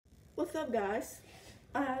What's up, guys?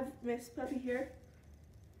 I have Miss Puppy here.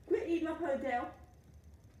 Quit eating my ponytail.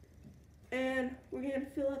 And we're gonna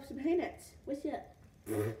fill up some hay nets. What's up?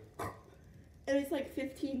 And it's like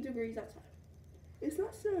 15 degrees outside. It's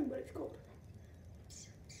not snowing, but it's cold.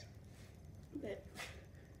 But,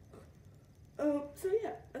 so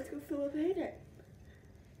yeah, let's go fill up a hay net.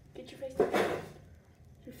 Get your face down.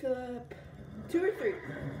 You fill up 2 or 3.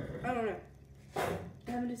 I don't know.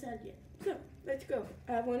 I haven't decided yet. So, let's go.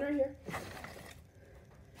 I have one right here.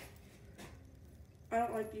 I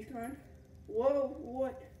don't like these kind. Whoa,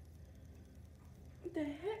 what? What the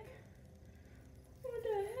heck? What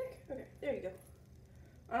the heck? Okay, there you go.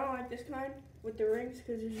 I don't like this kind with the rings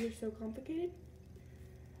because they're just so complicated.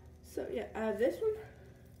 So yeah, I have this one.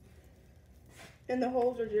 And the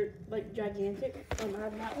holes are just like gigantic. I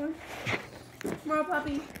have that one. Come on,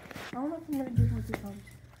 puppy. I don't know if I'm gonna do one of these ones.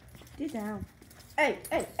 Get down. Hey,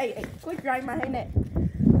 hey, hey, hey, quit dragging my hay net.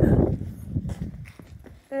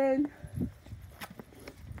 And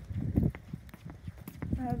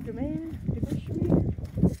I have Jermaine, Jamishman,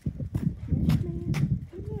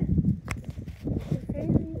 come here. Your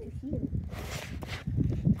favorite is here.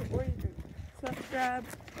 What are you doing? So let's grab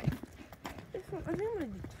this one. I think I'm gonna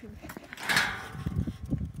do 2.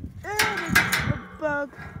 And it's a bug.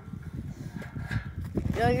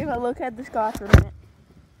 You're gonna look at the sky for a minute.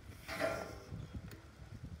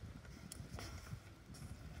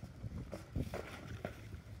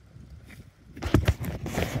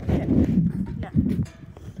 Okay, now let's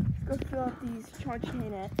go fill out these charged hay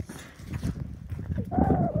nets.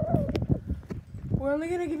 We're only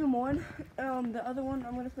gonna give him one. The other one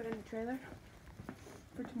I'm gonna put in the trailer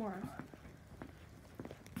for tomorrow.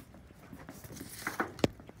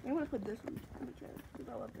 I'm gonna put this one in the trailer because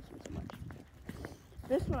I love this one so much.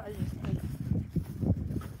 This one I just hate.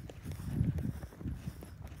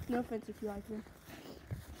 No offense if you like them.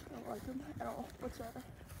 I don't like them at all whatsoever.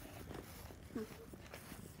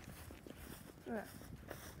 Alright.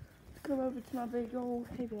 Let's come over to my big old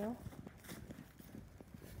hay bale.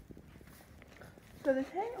 So there's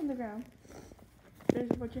hay on the ground.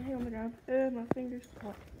 There's a bunch of hay on the ground. My fingers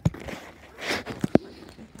caught.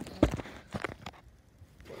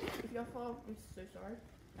 If y'all fall, I'm so sorry.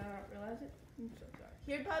 I don't realize it. I'm so sorry.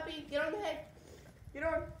 Here, puppy, get on the hay. Get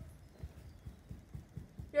on.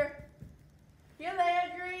 Here. Here,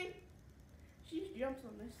 Landry. She just jumps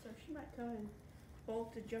on this, so she might come and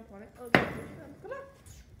bolt to jump on it. Oh, come on.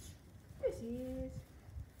 There she is.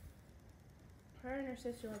 Her and her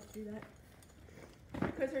sister like to do that.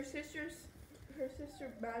 Because her sister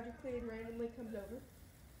magically and randomly comes over.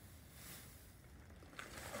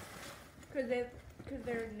 Because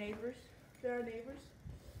they're neighbors. They're our neighbors.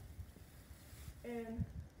 And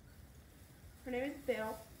her name is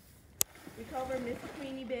Belle. We call her Miss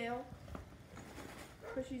Queenie Belle.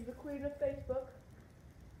 Because she's the queen of Facebook.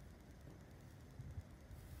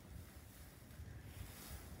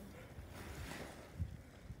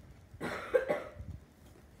 I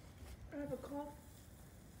have a cough.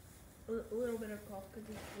 A little bit of cough because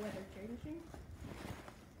it's weather changing.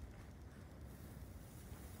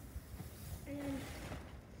 And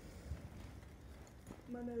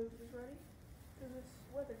my nose is ready because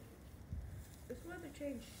this weather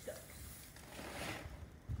change sucks.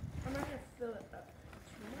 I'm not going to fill it up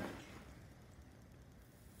too much.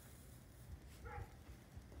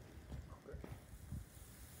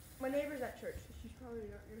 My neighbor's at church, so she's probably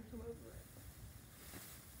not going to come over right now.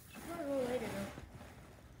 She'll probably go later though.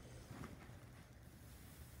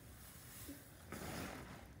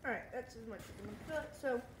 Alright, that's as much as I'm going to fill it. So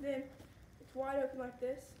then it's wide open like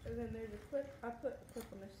this, and then there's a clip. I put a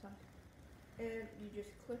clip on this side. And you just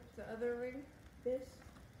clip the other ring, this.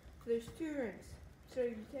 So there's 2 rings. So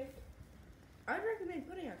you take, I'd recommend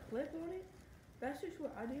putting a clip on it. That's just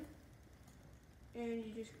what I do. And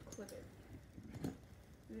you just clip it.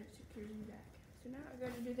 And it secures you back. So now I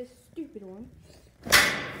gotta do this stupid one.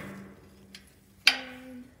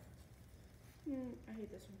 And, I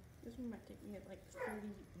hate this one. This one might take me like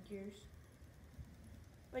 30 years.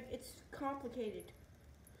 Like, it's complicated.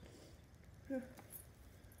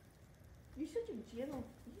 You're such a girl.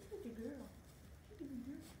 You're such a girl.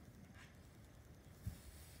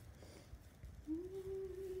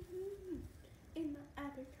 In my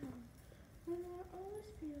avatar, when I always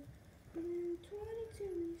feel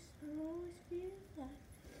 22s, I always feel like.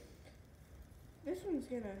 This one's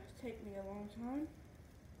gonna take me a long time,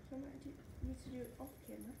 so I might need to do it off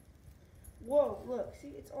camera. Whoa, look,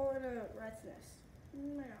 see, it's all in a rat's nest.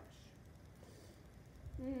 My gosh.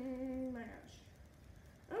 My gosh.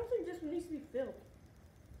 I don't think this one needs to be filled.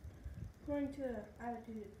 According to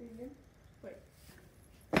Attitude Opinion. Wait.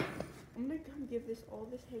 I'm gonna come give all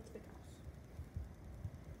this hay to the cows.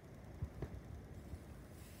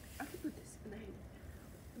 I can put this in the hay.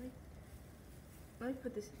 Let me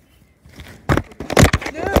put this in.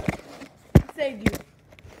 No! Saved you.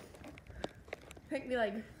 Thank me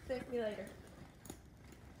later. Thank me later.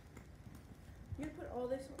 You put all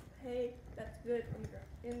this hay that's good on the ground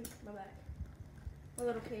in my bag. My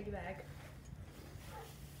little candy bag.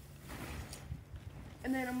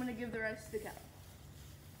 And then I'm gonna give the rest to the cow.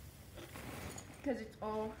 Because it's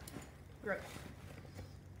all gross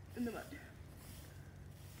in the mud.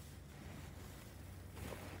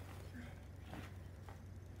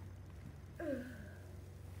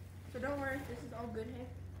 So don't worry, this is all good hay.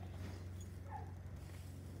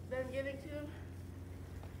 Then giving to him.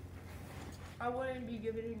 I wouldn't be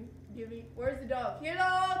giving. Where's the dog? Here,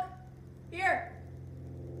 dog. Here.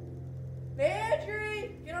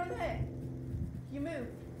 Landry, get on the hay. You move.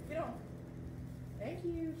 Get on. Thank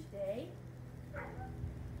you. Stay. Stay.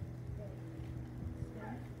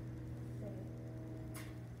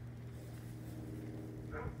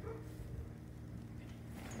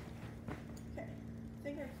 Okay. I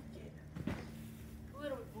think I can get a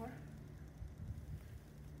little bit more.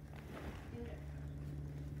 Okay.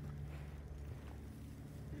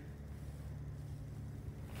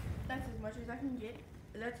 That's as much as I can get.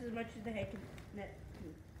 That's as much as the hay can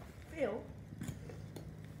fill.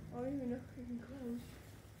 I don't even know if I can close.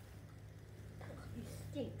 You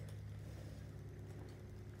stink.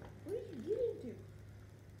 What did you get into?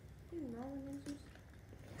 Anything wrong with this?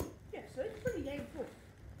 Yeah, so it's pretty dang full.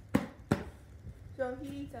 So he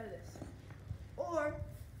eats out of this. Or,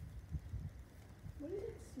 what does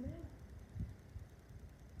it smell?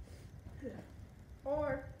 Or,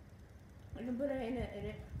 I can put a hay net in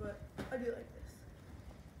it, but I do like this.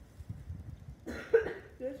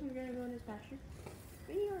 This one's gonna go in his pasture.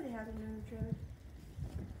 But he already has it in the trailer.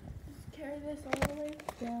 Just carry this all the way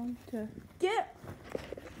down to get.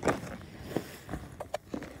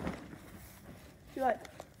 You like?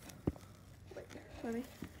 Wait, let me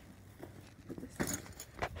put this.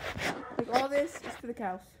 Like all this is for the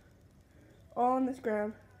cows. All on this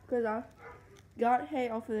ground, because I got hay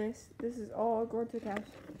off of this. This is all going to the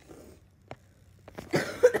cows.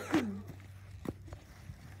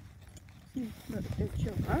 Look,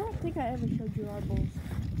 I don't think I ever showed you our bowls.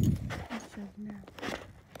 I'll show you now.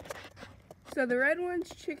 So the red one's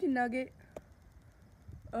Chicken Nugget.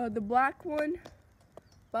 The black one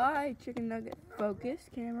by Chicken Nugget Focus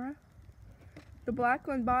Camera. The black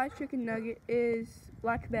one by Chicken Nugget is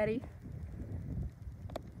Black Betty.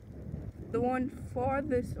 The one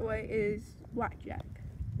farthest away is Blackjack.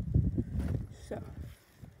 So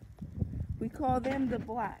we call them the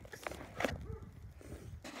blacks.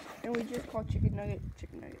 And we just call Chicken Nugget,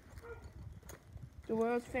 Chicken Nugget. The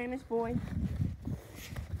world's famous boy.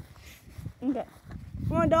 Okay.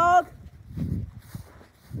 Come on, dog.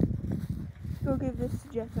 Go give this to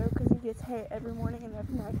Jethro because he gets hay every morning and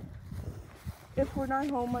every night. If we're not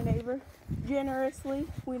home, my neighbor generously,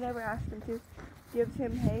 we never ask him to, gives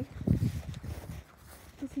him hay.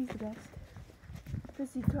 Because he's the best.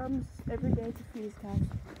 Because he comes every day to feed his cows.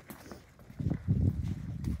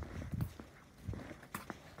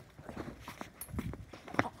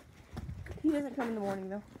 He doesn't come in the morning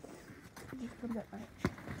though. He just comes at night.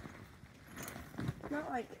 Not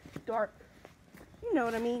like dark. You know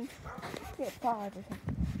what I mean. Yeah, 5 or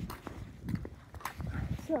something.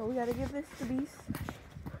 So we gotta give this to Beast.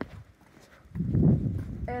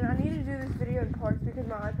 And I need to do this video in parts because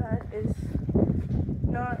my iPad is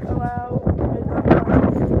not allowed.